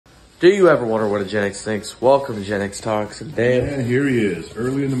Do you ever wonder what a genX thinks? Welcome to genX Talks. And Dave. Yeah, here he is,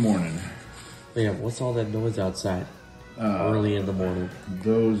 early in the morning. Yeah, what's all that noise outside? Early in the morning.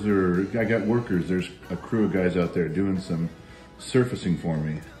 Those are, I got workers. There's a crew of guys out there doing some surfacing for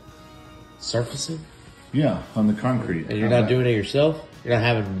me. Surfacing? Yeah, on the concrete. And you're not doing it yourself? You're not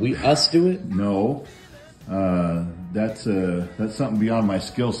having us do it? No. That's something beyond my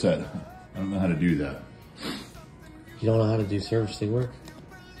skill set. I don't know how to do that. You don't know how to do surfacing work?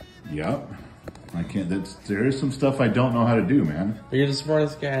 Yep. I can't, there is some stuff I don't know how to do, man. But you're the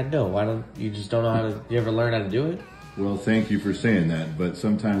smartest guy I know. Why don't you just don't know how to, you ever learn how to do it? Well, thank you for saying that, but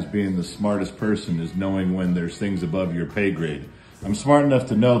sometimes being the smartest person is knowing when there's things above your pay grade. I'm smart enough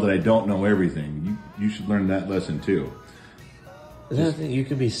to know that I don't know everything. You should learn that lesson too. Is that a thing? You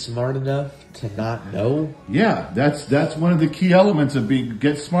can be smart enough to not know? Yeah, that's one of the key elements of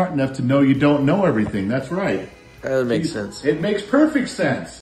get smart enough to know you don't know everything. That's right. That makes sense. It makes perfect sense.